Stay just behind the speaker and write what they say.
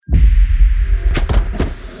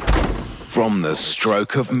From the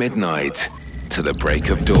stroke of midnight to the break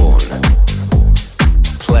of dawn,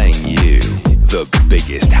 playing you the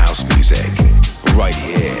biggest house music right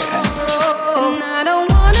here. And I don't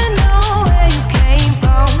wanna know where you came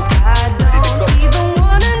from. I don't even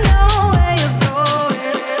wanna know where you're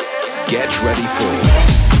going. Get ready for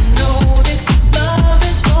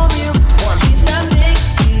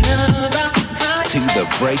To the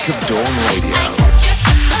Break of Dawn Radio.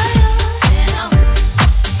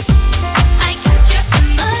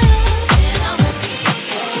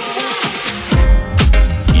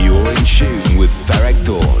 With Ferreck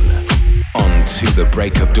Dawn on To the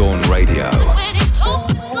Break of Dawn Radio.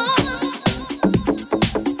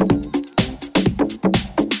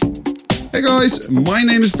 Hey guys, my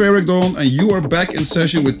name is Ferreck Dawn and you are back in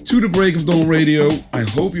session with To the Break of Dawn Radio. I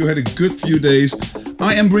hope you had a good few days.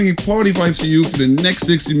 I am bringing party vibes to you for the next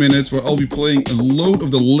 60 minutes where I'll be playing a load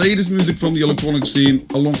of the latest music from the electronic scene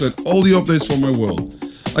alongside all the updates from my world.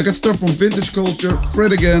 I got stuff from Vintage Culture,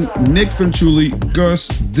 Fred Again, Nic Fanciulli, Gus,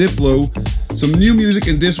 Diplo, some new music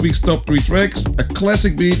in this week's top 3 tracks, a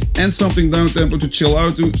classic beat and something downtempo to chill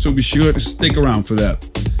out to, so be sure to stick around for that.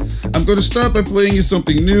 I'm going to start by playing you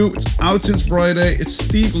something new. It's out since Friday. It's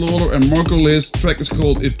Steve Lawler and Marco Liss. Track is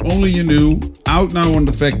called If Only You Knew, out now on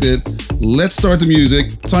Defected. Let's start the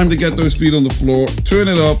music. Time to get those feet on the floor. Turn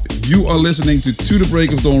it up. You are listening to The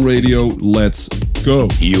Break of Dawn Radio. Let's go.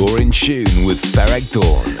 You're in tune with Ferreck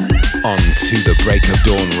Dawn on To the Break of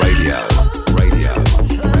Dawn Radio.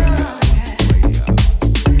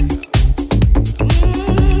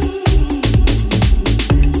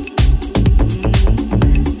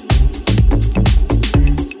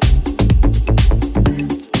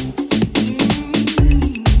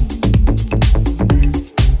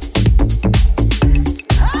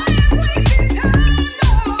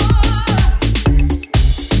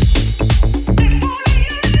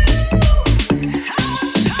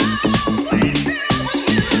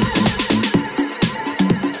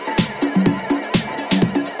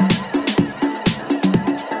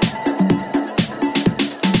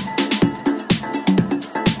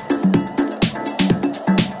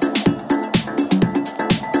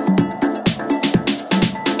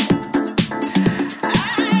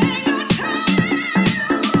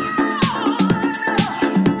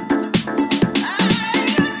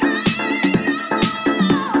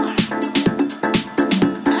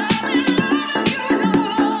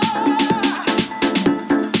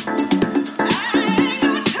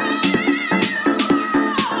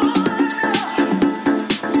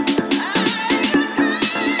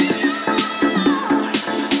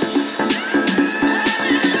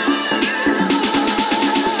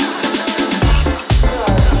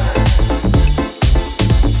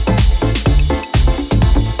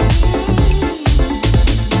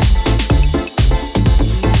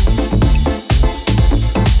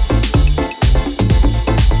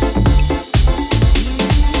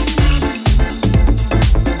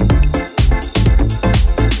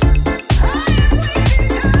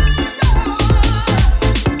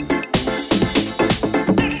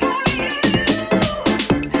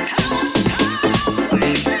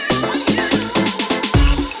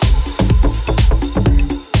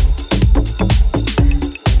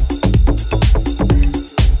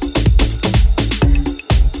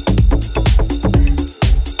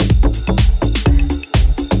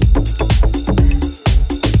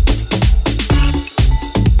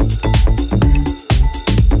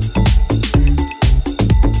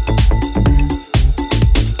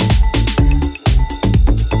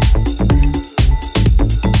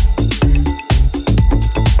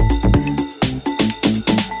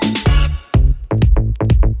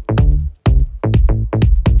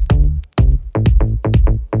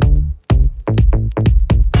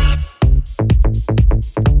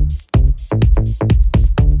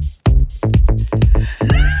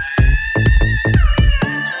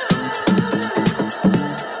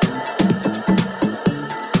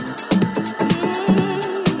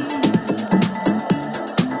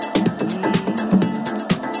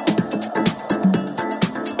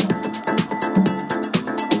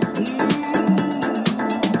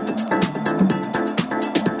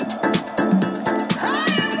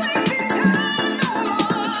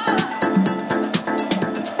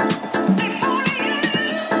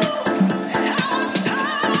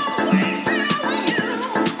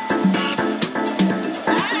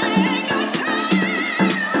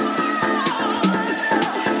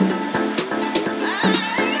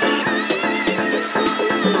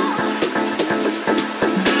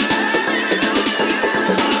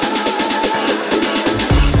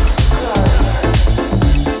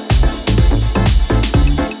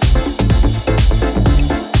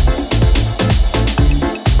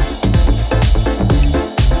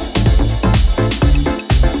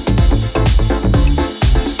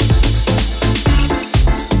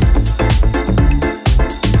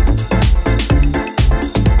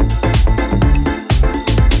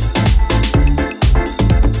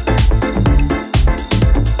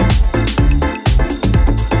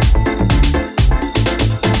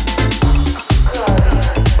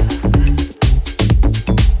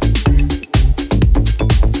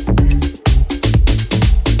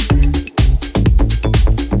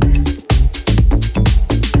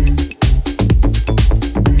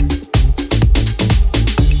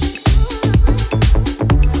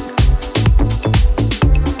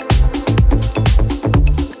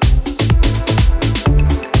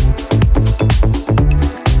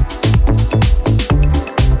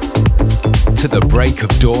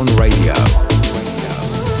 Dawn Radio.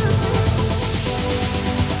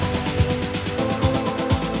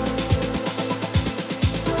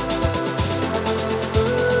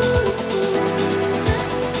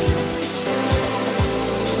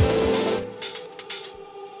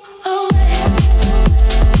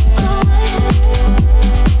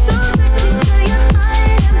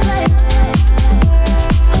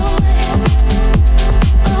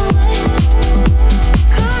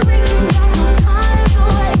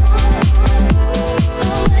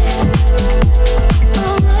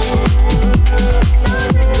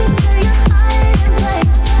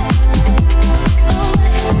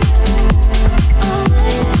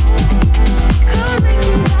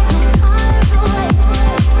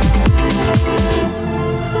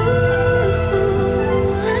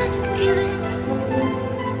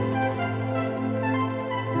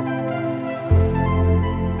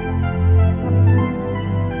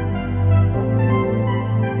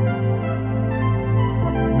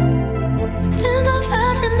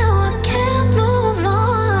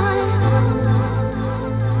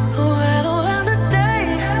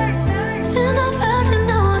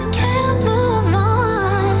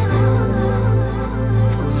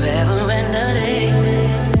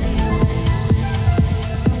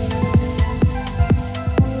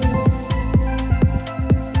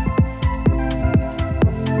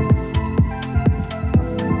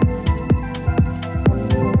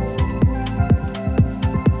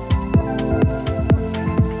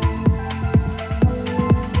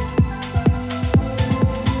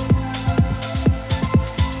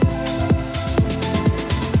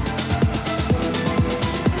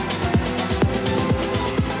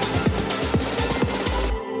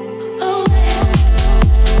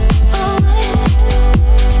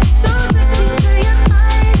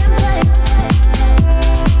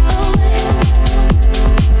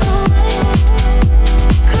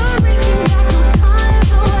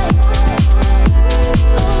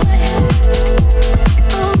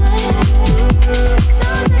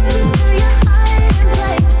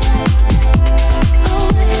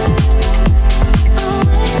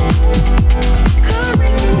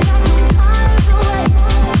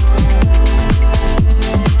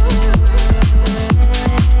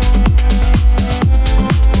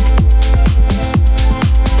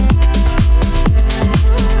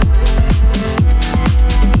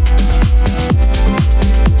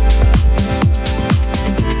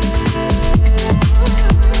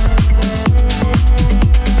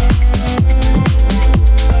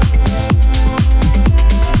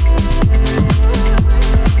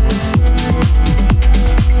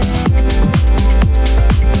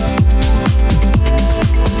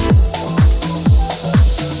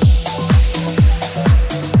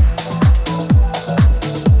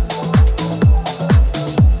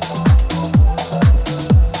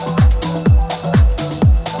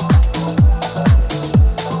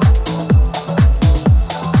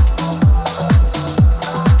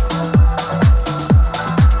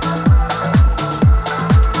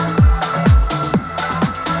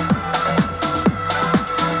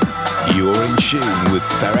 tune with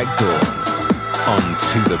Ferreck Dawn on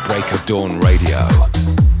To The Break of Dawn Radio.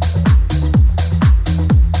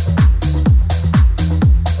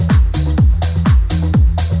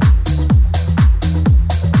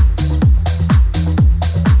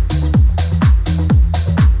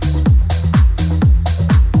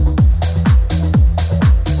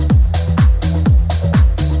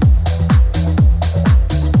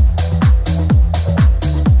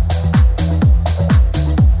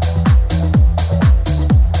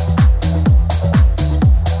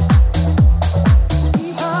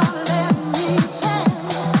 People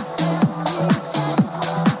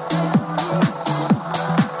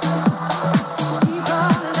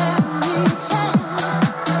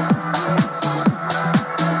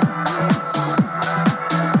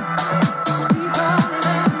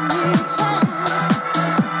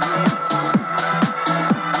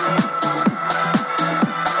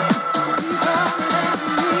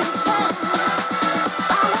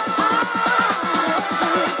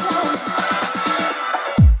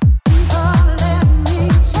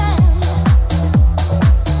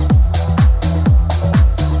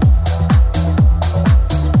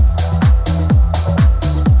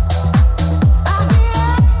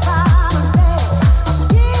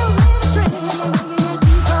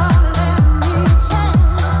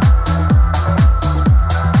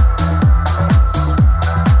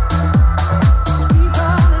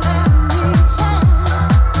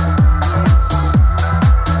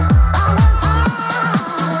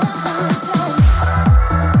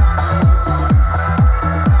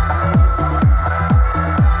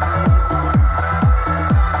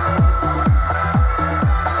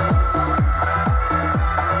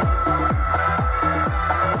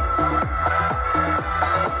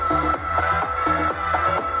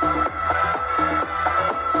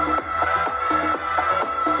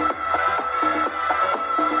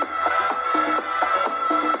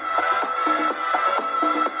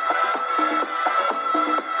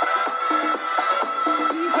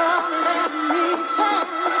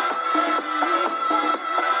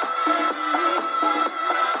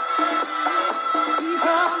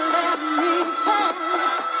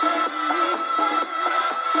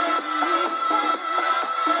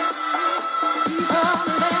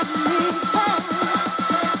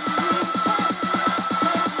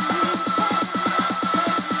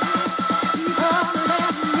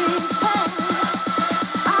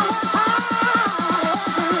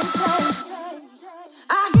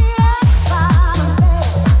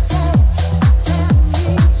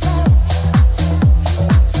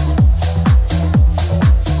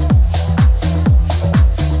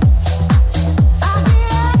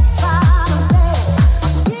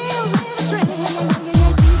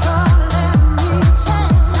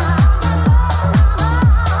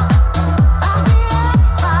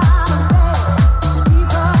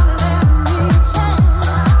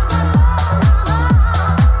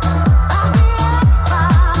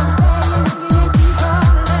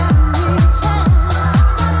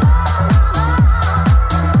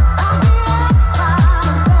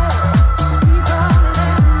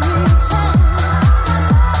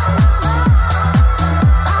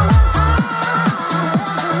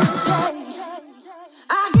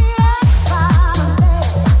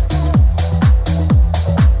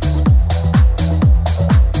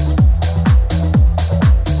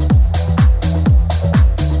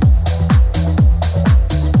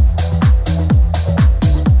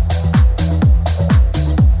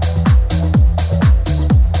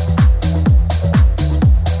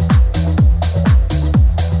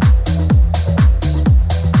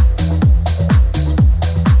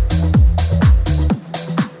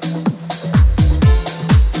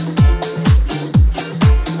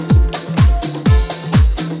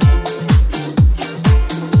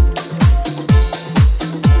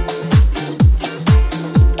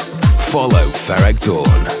Follow Ferreck Dawn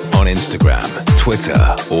on Instagram, Twitter,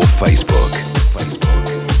 or Facebook.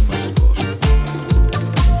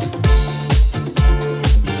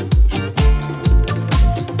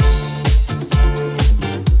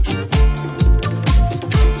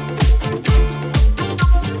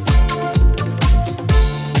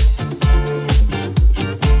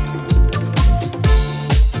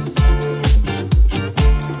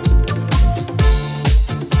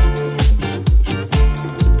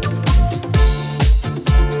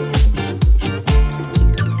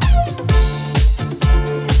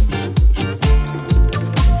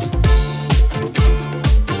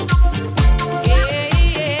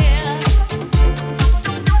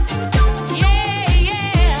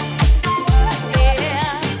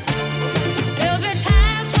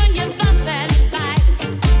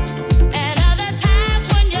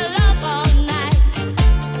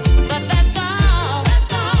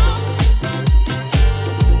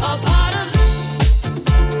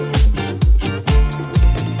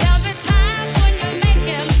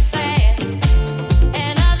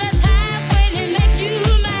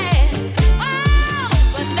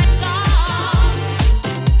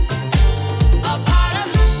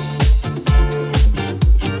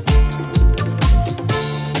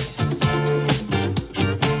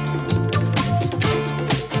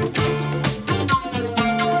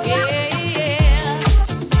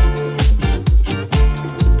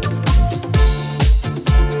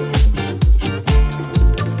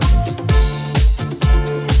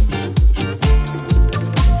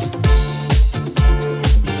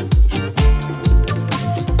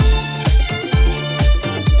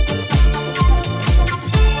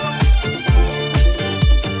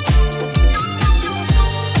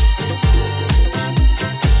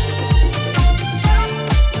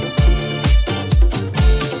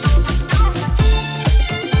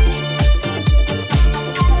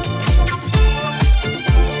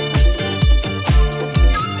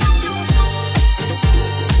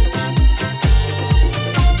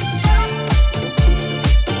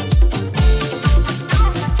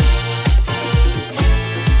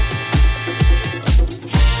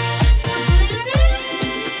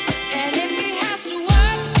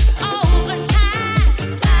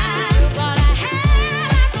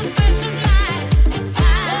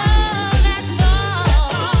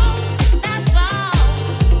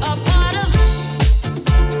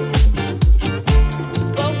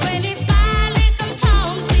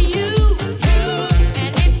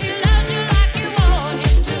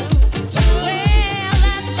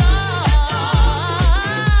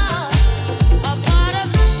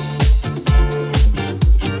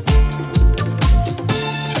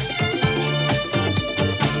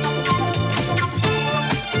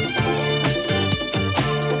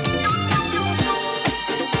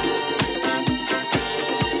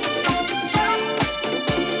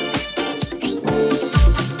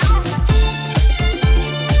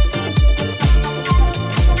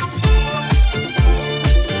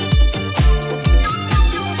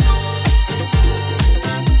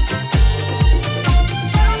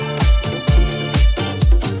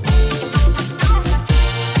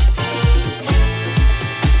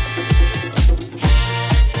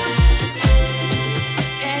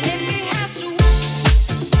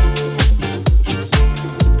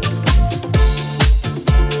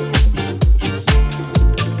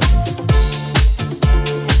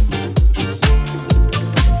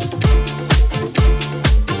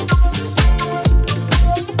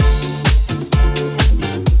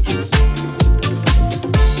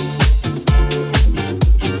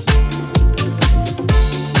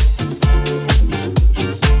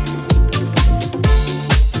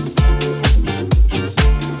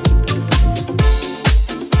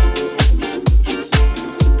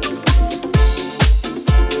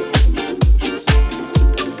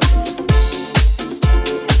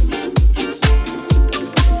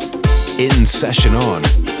 In session on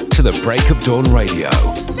to the Break of Dawn Radio.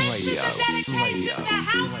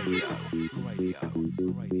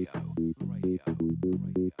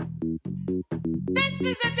 This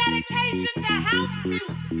is a dedication to house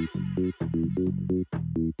music.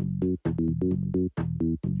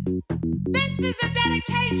 This is a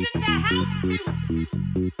dedication to house music.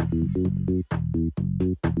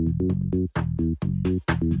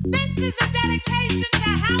 This is a dedication to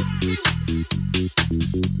house music.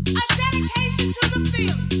 A dedication to the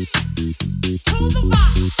feeling, to the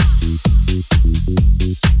vibe.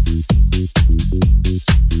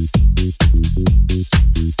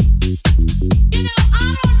 You know,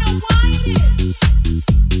 I don't know why it is.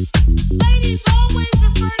 Ladies always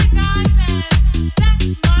refer to guys as, that's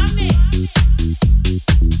my mix.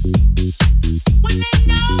 When they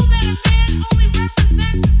know that a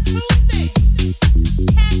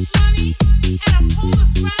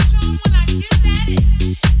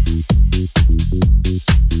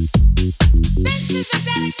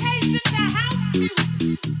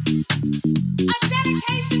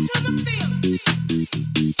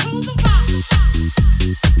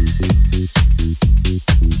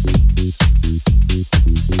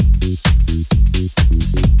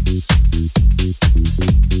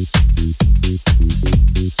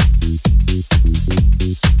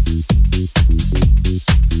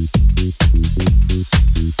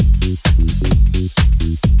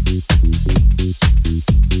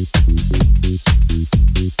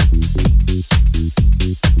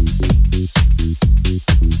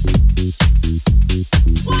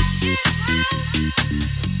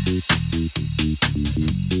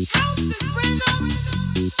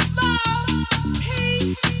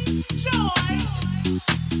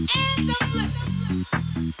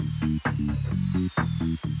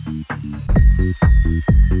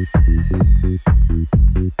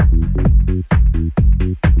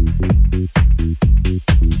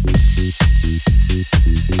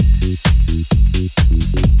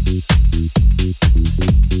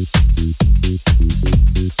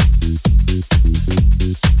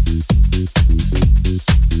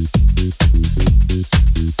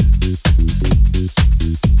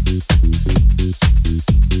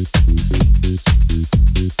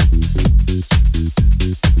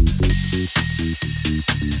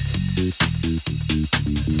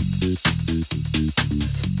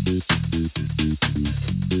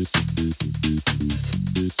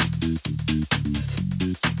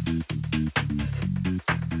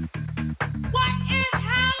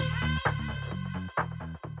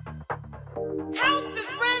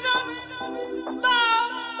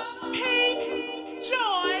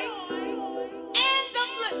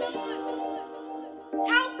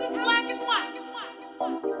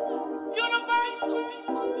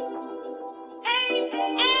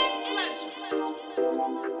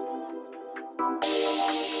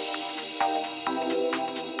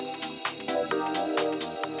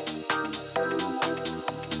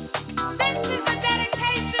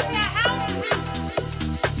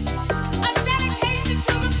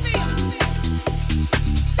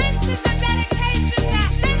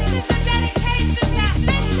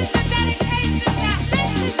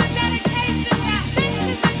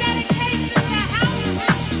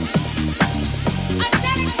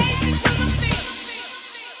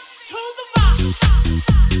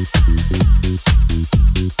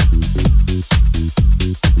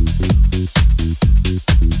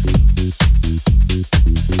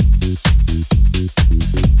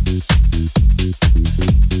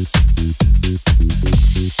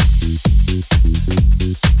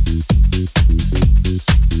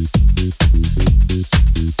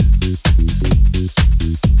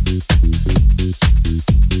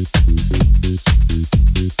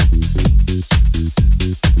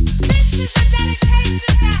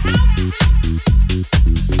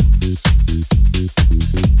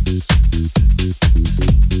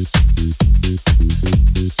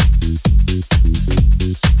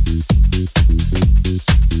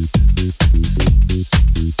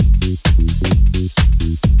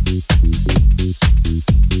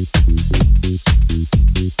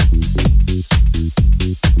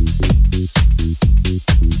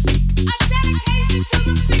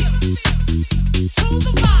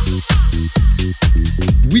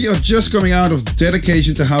We are just coming out of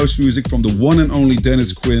Dedication to House Music from the one and only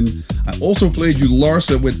Dennis Quin. I also played you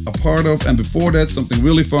Larse with A Part Of, and before that something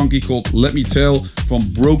really funky called Let Me Tell from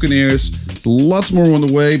Brokenears. Lots more on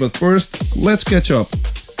the way, but first, let's catch up.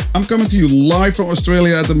 I'm coming to you live from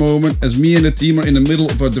Australia at the moment, as me and the team are in the middle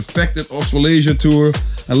of our Defected Australasia tour.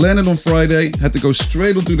 I landed on Friday, had to go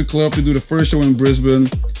straight onto the club to do the first show in Brisbane.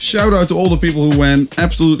 Shout out to all the people who went,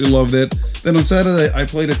 absolutely loved it. Then on Saturday I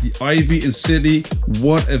played at the Ivy in Sydney.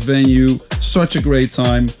 What a venue, such a great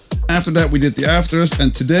time. After that we did the afters,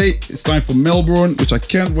 and today it's time for Melbourne, which I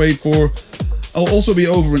can't wait for. I'll also be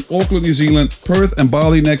over in Auckland, New Zealand, Perth and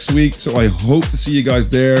Bali next week, so I hope to see you guys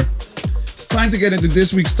there. It's time to get into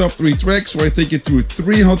this week's top 3 tracks, where I take you through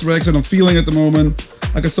 3 hot tracks that I'm feeling at the moment.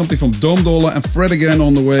 I got something from Dolla and Fred again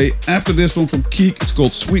on the way. After this one from Keeq, it's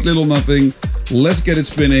called Sweet Little Nothing. Let's get it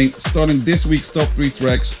spinning. Starting this week's top 3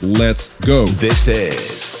 tracks, let's go. This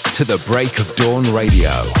is To the Break of Dawn Radio.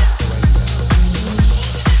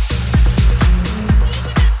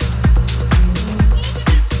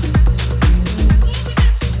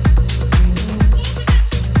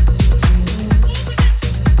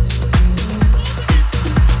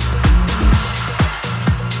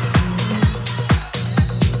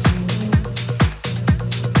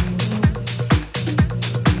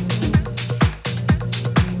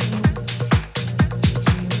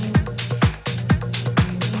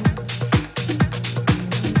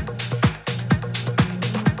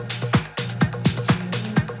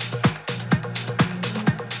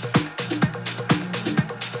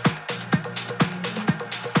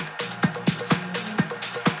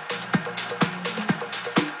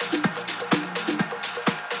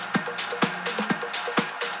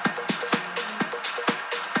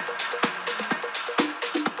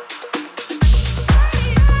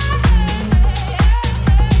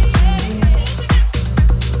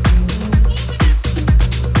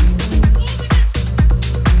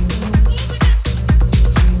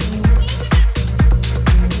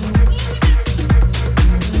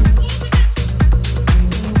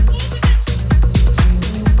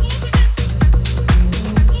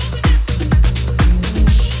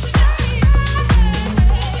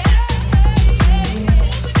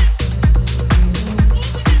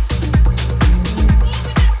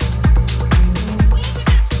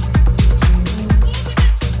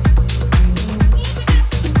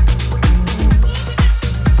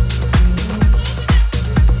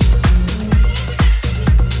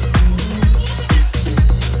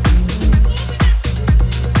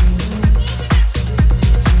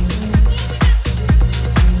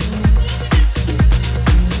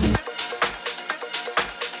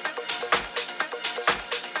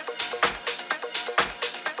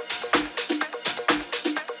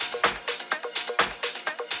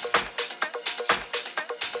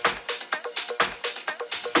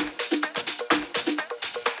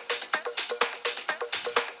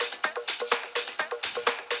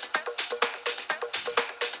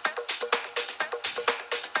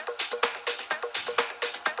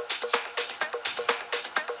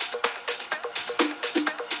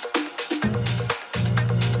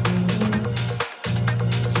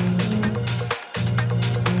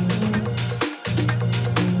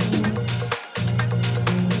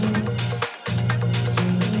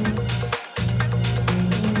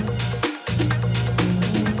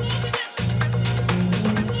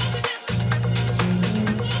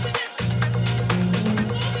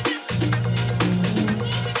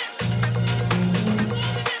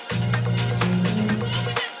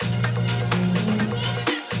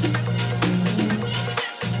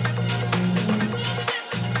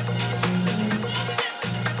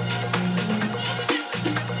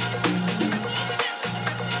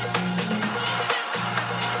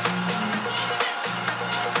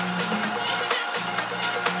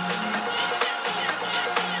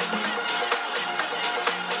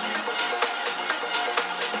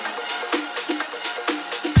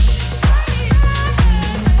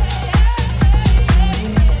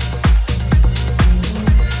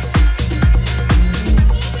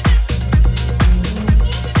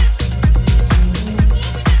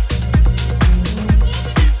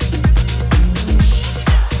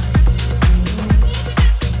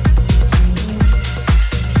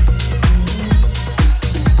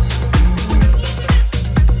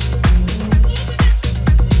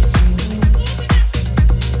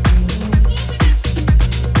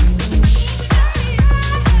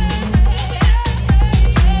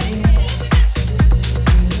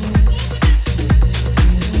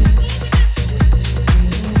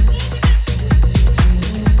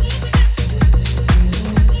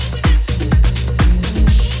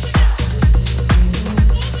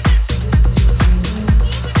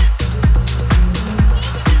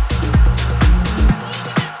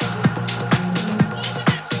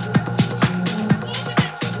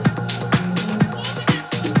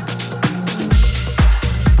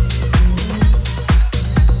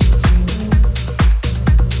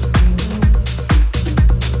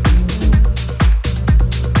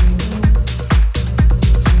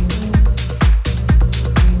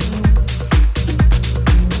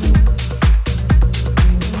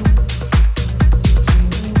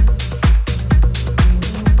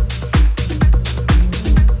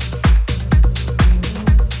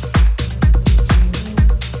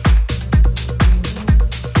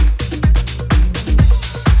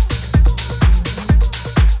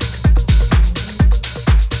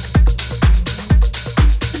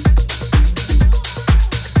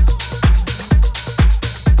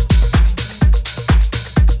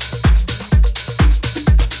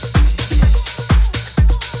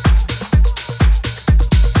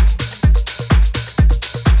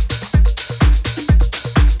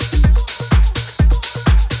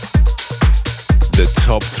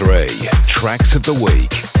 top 3 tracks of the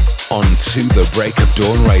week on To The Break of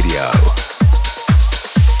Dawn Radio.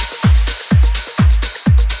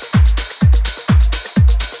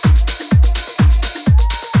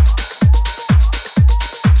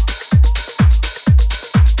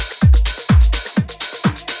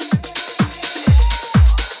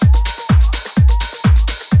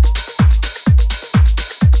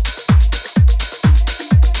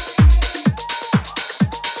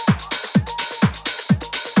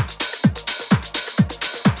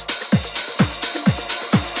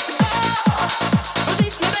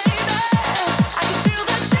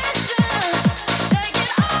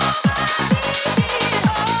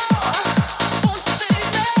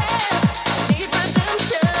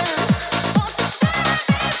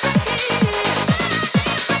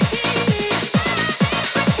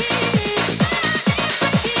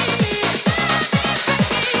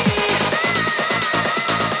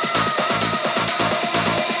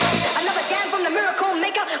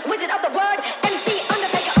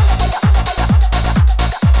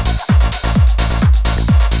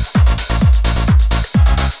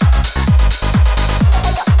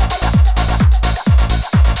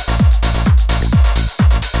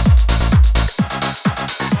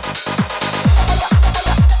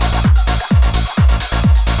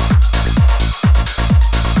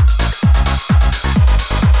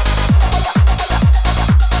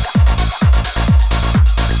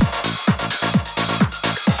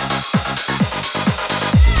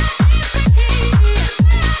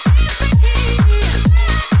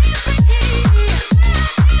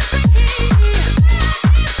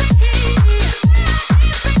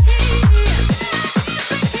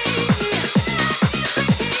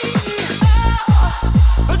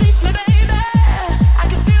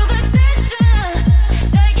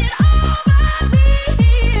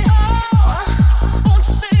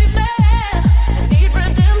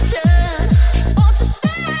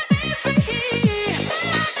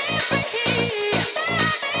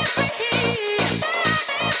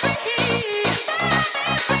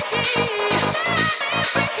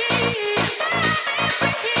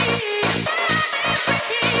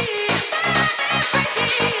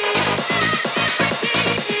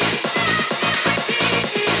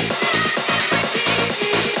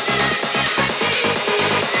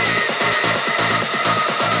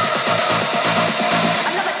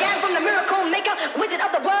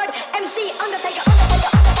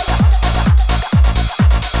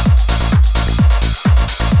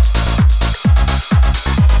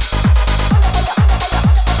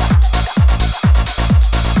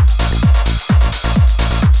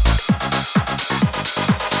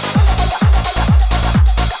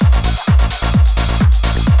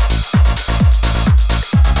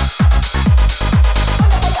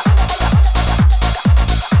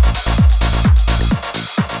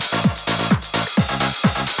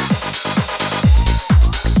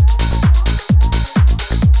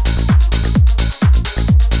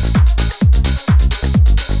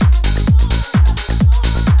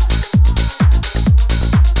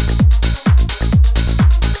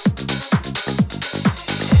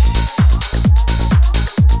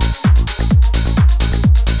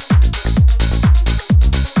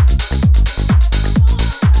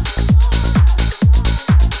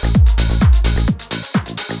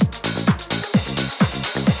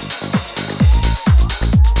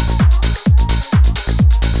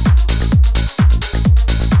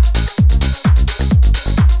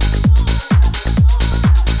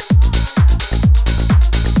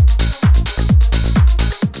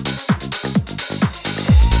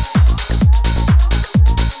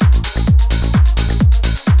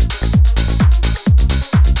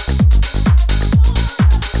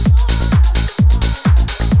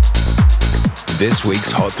 This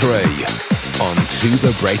week's Hot 3 on To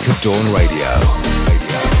The Break of Dawn Radio.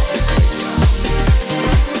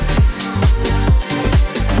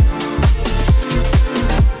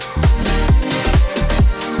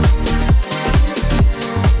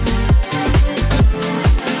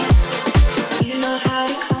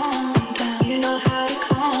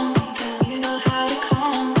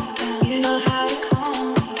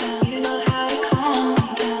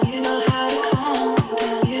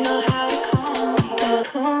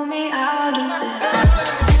 Pull me out of this.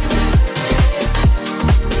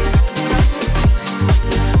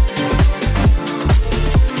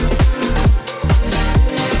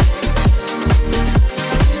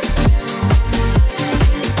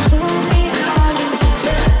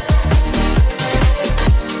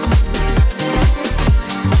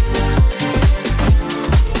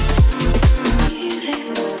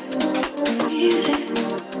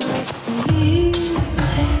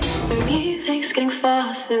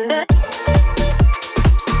 faster.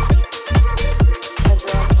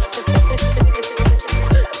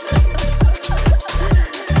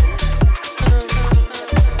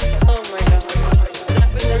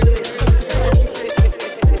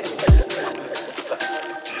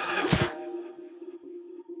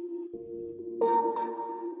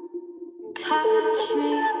 Touch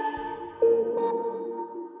me.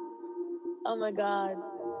 Oh my God.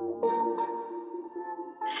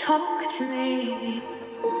 Talk to me.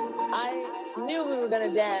 I knew we were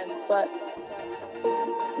gonna dance, but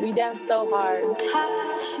we danced so hard.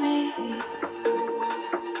 Touch me.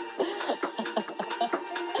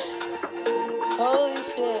 Holy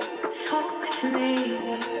shit. Talk to me.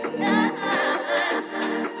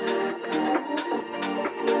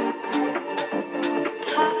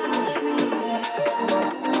 Touch me.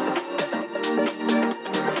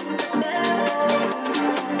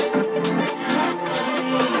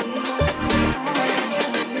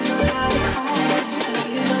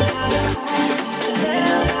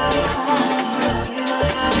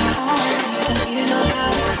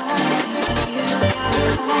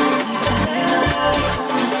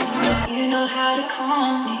 You know how to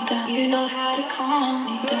calm me down. You know how to calm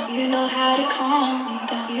me down. You know how to calm me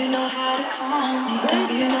down. You know how to calm me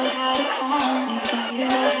down. You know how to calm me down. You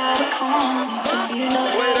know how to calm me down. You know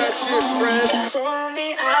how to calm me down. Pull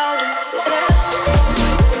me out of this.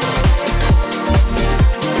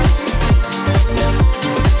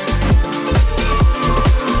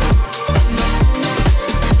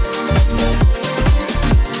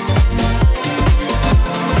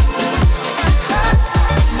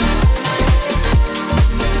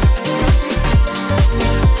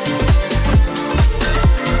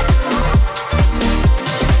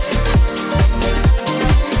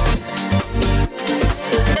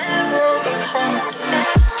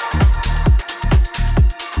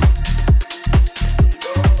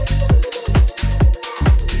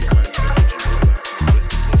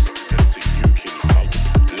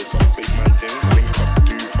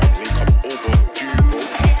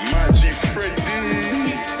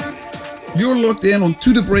 You're locked in on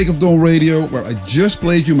To The Break of Dawn Radio, where I just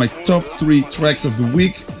played you my top 3 tracks of the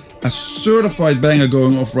week. A certified banger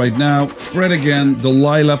going off right now. Fred again,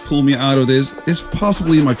 Delilah, Pull Me Out of This, is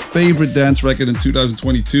possibly my favorite dance record in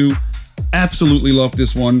 2022. Absolutely love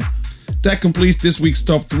this one. That completes this week's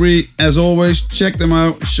top 3. As always, check them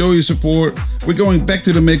out, show your support. We're going back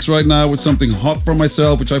to the mix right now with something hot for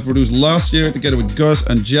myself, which I produced last year together with Gus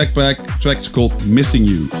and Jackback. The track's called Missing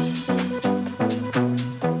You.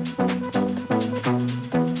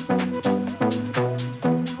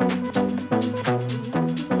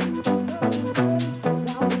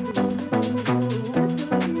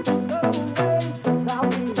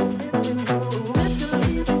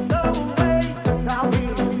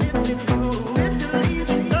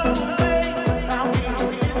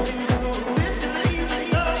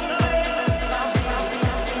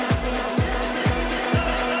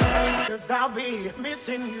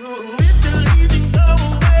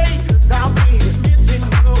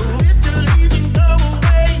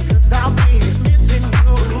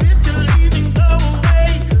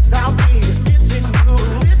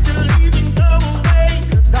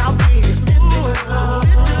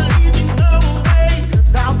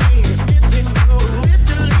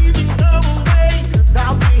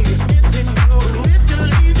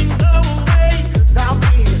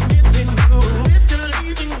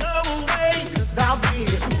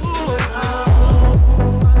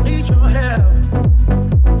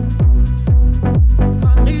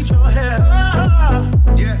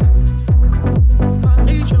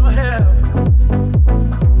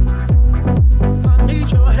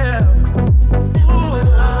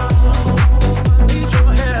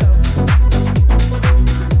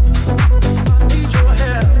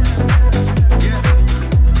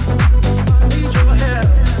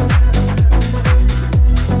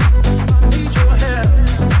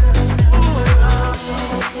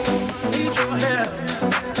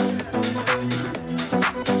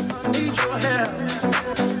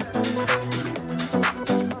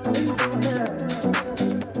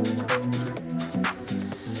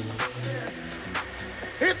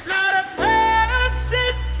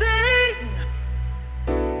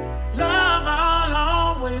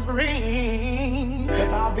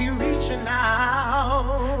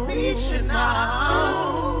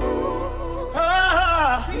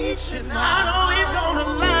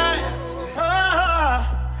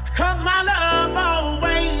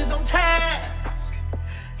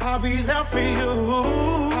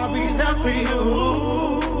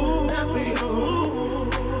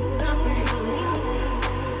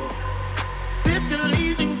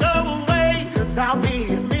 I'll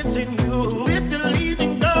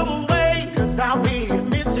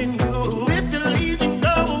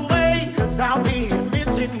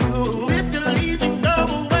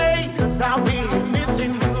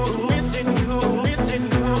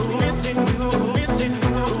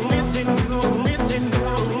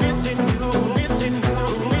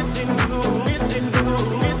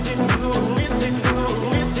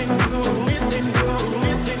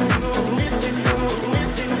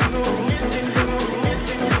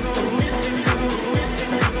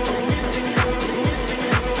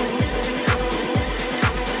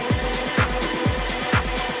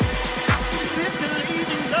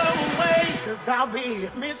 'cause I'll be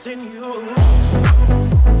missing you.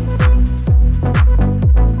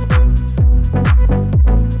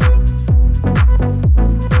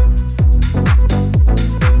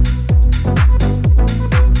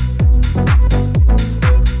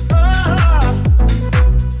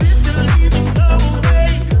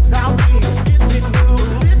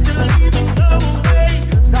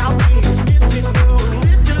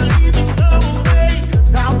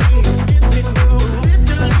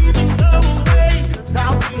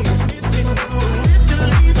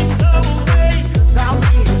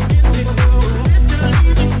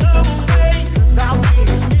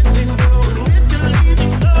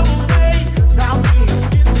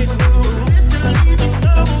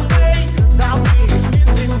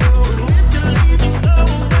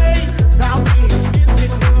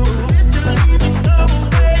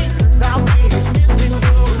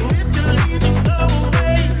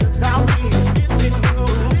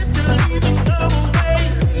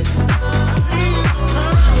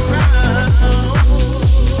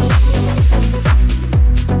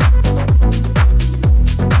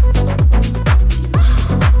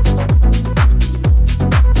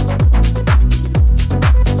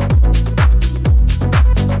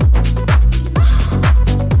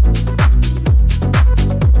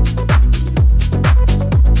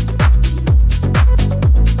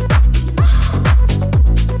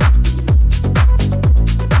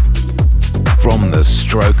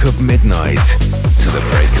 Stroke of midnight to the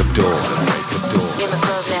break of dawn. In the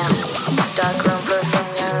club now, dark room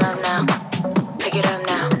perfumes, you're in love now. Pick it up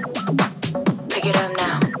now, pick it up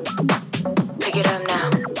now, pick it up now,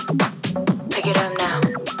 pick it up now,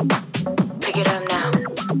 pick it up now.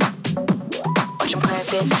 Watch them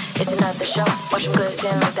clap it, it's another show. Watch them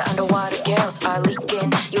glisten like the underwater girls are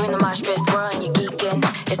leaking. You in the mosh pit swirling, you geeking.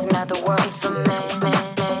 It's another world for man.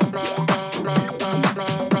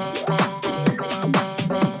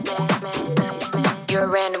 You're a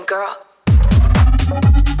random girl.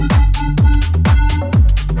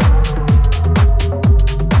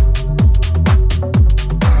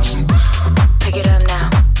 Pick it up now.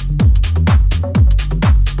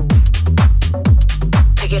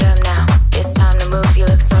 Pick it up now. It's time to move, you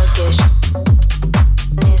look sluggish.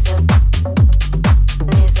 Knees up.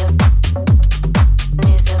 Knees up.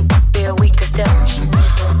 Knees up. Be a weaker step.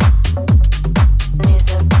 Knees up. Knees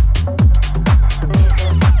up. Knees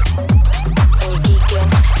up. When you're geeking,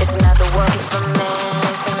 it's another word for man.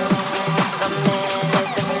 It's a man. If a man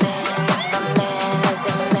is a man. If a man is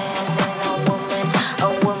a man, then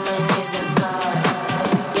a woman is a god.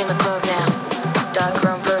 You're in the club now. Dark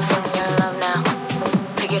room perfumes, you're in love now.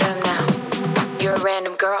 Pick it up now. You're a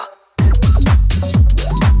random girl.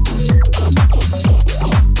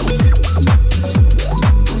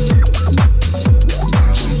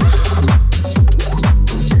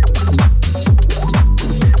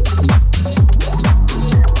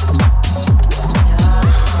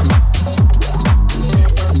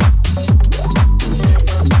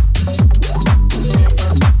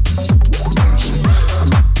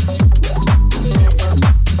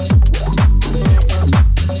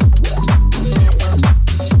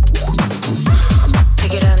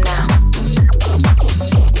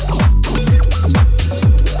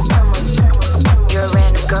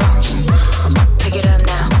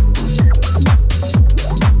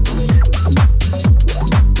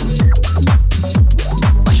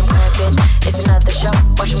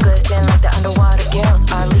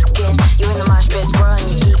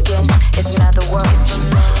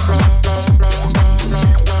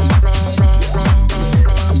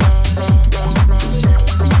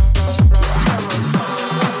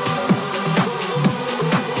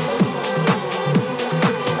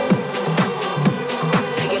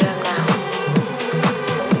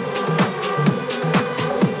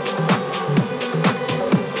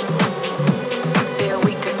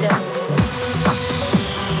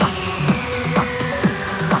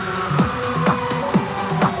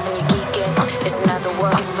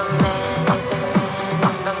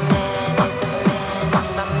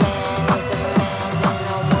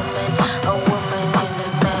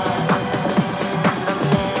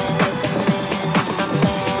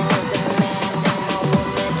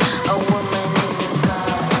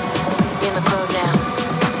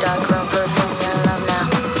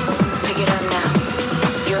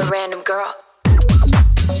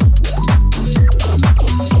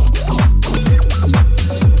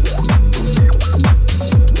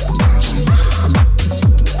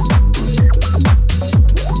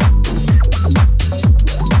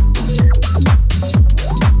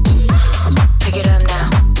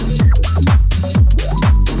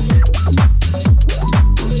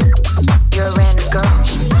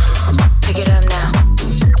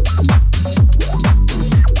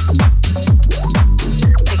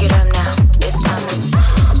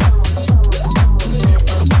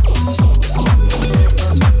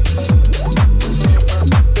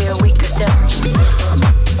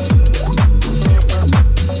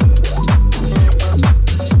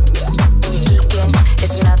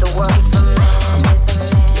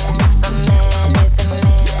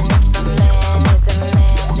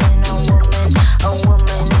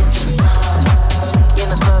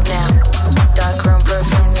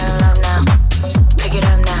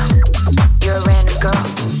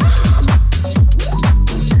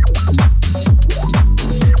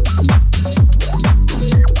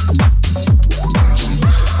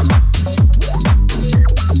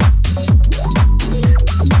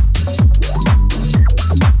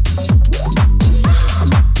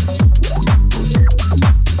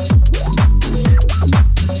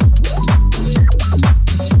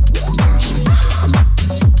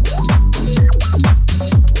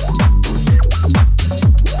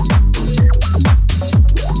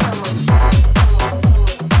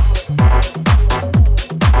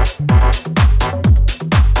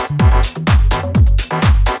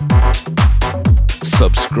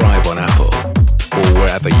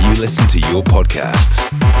 you listen to your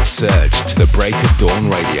podcasts. Search to the Break of Dawn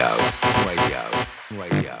Radio.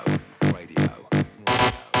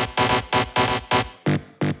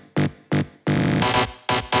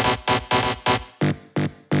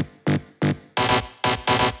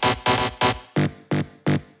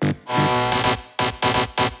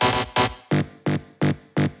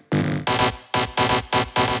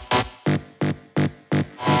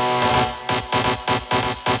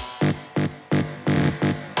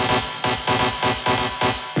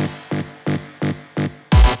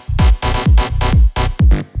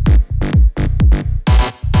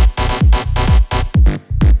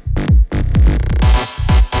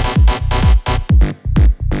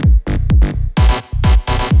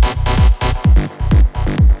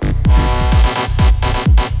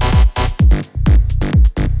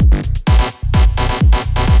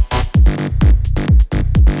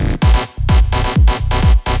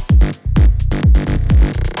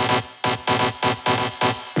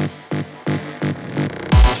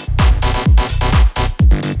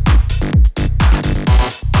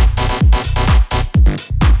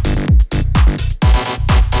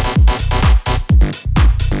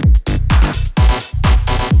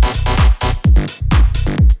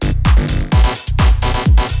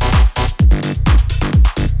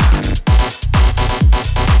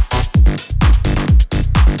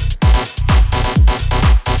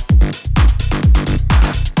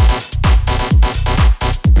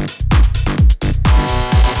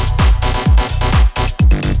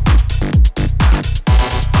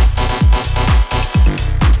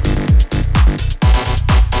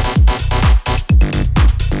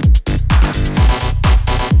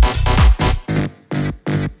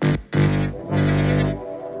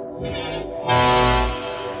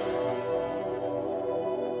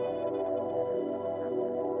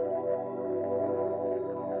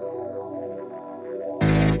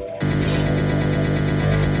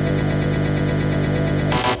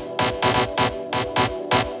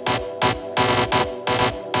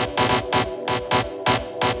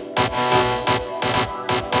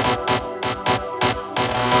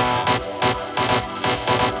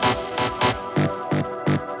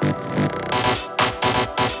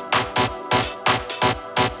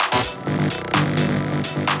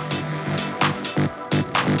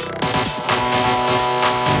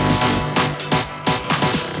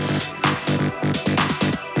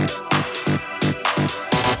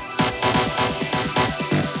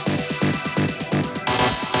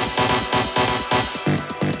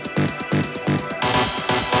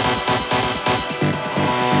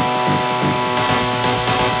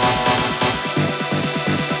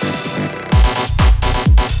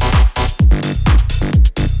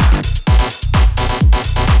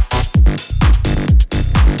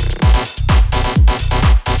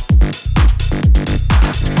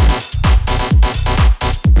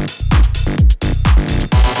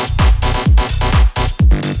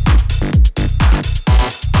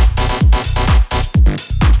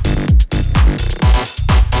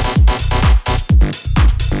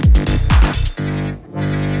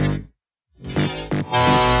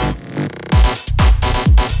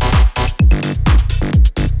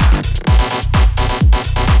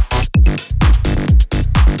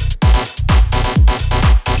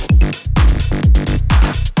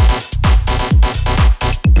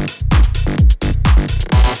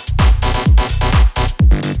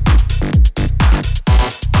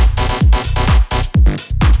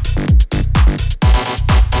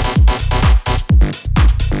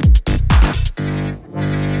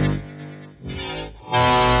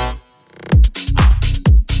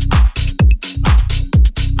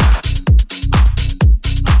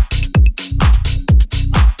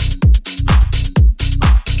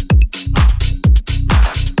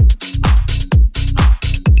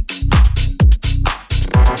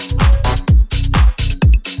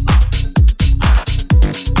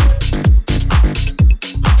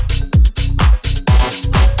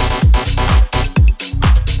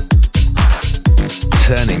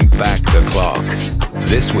 turning back the clock.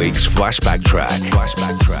 This week's flashback track.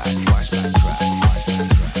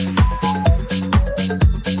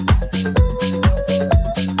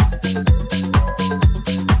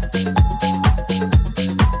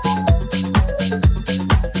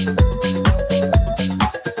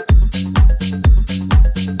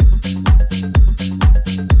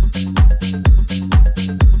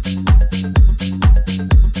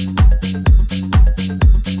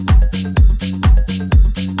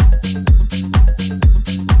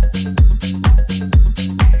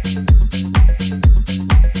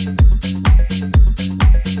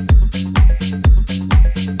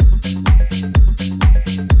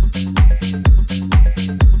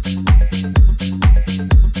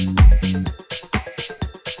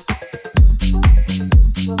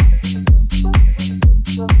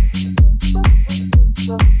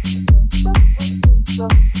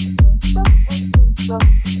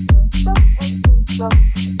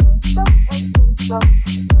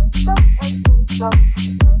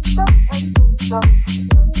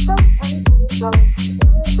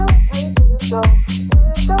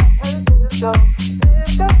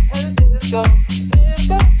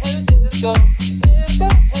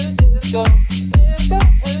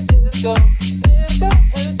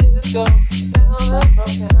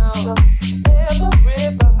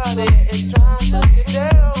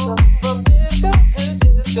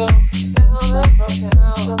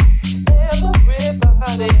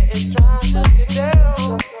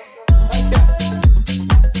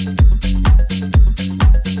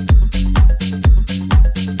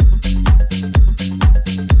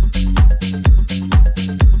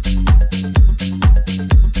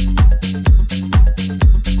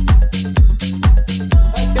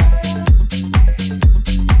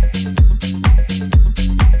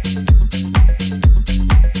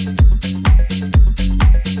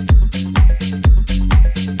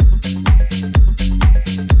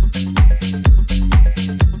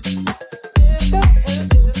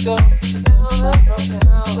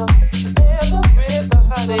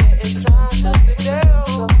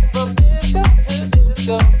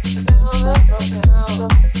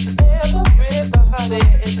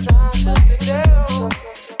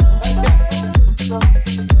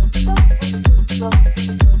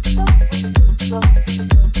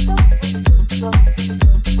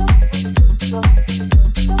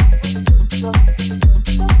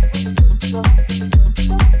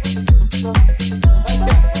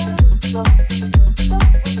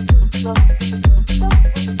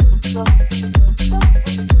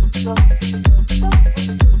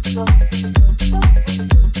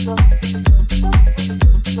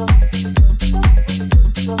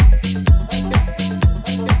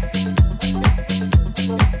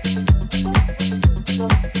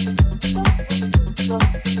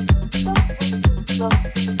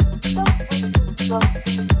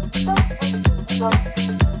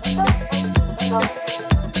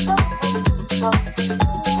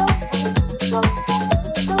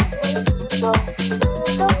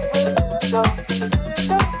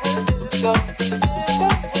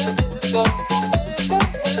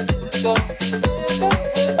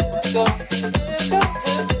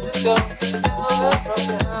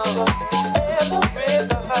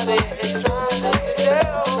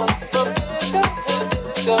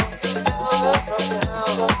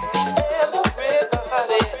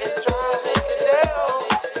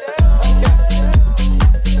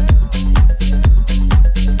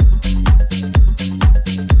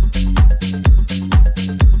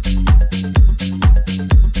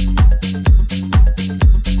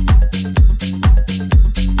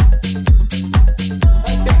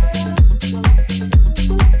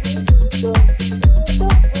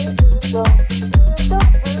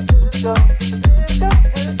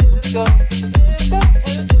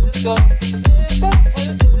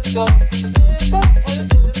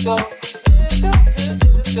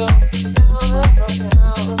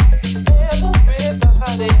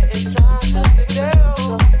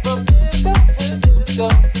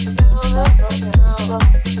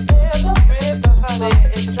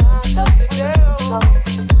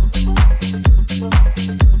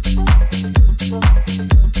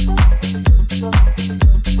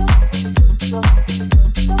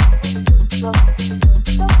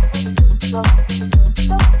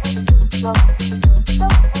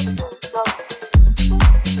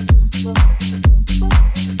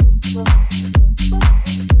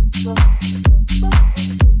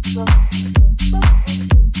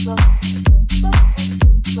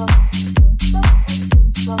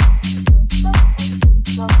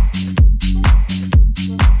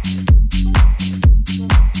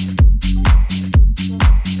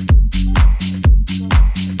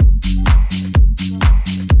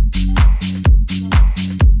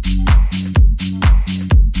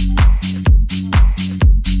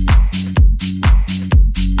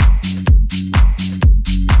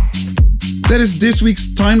 That is this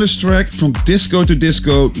week's timeless track from Disco to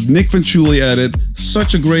Disco, Nic Fanciulli edit.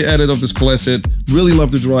 Such a great edit of this classic. Really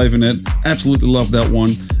love the drive in it. Absolutely love that one.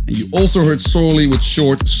 And you also heard Sorley with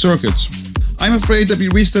Short Circuits. I'm afraid that we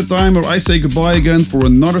reached that time where I say goodbye again for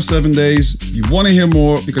another 7 days. If you want to hear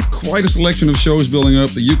more, we got quite a selection of shows building up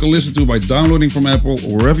that you can listen to by downloading from Apple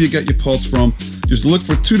or wherever you get your pods from. Just look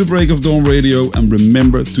for To The Break of Dawn Radio and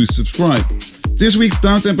remember to subscribe. This week's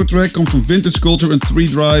downtempo track comes from Vintage Culture and 3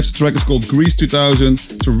 Drives. The track is called Grease 2000.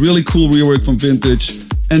 It's a really cool rework from Vintage.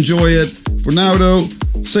 Enjoy it. For now though,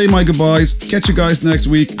 say my goodbyes. Catch you guys next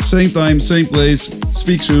week. Same time, same place.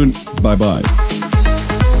 Speak soon. Bye bye.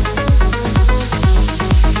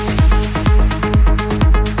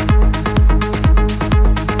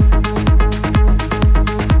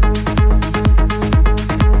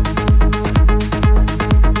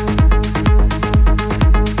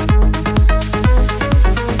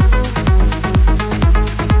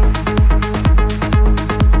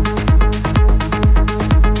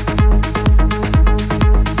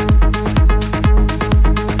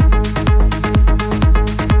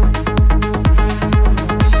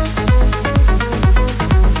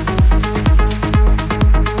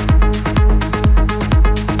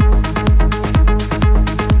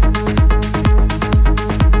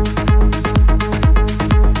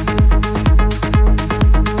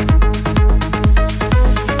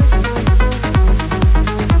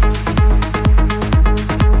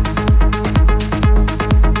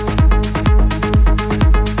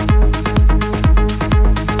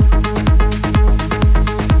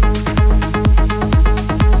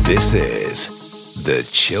 This is the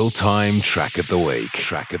Chill Time Track of the Week.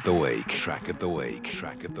 Track of the Week. Track of the Week.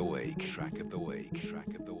 Track of the Week. Track of the Week. Track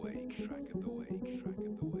of the Week. Track of the Week. Track of the Week.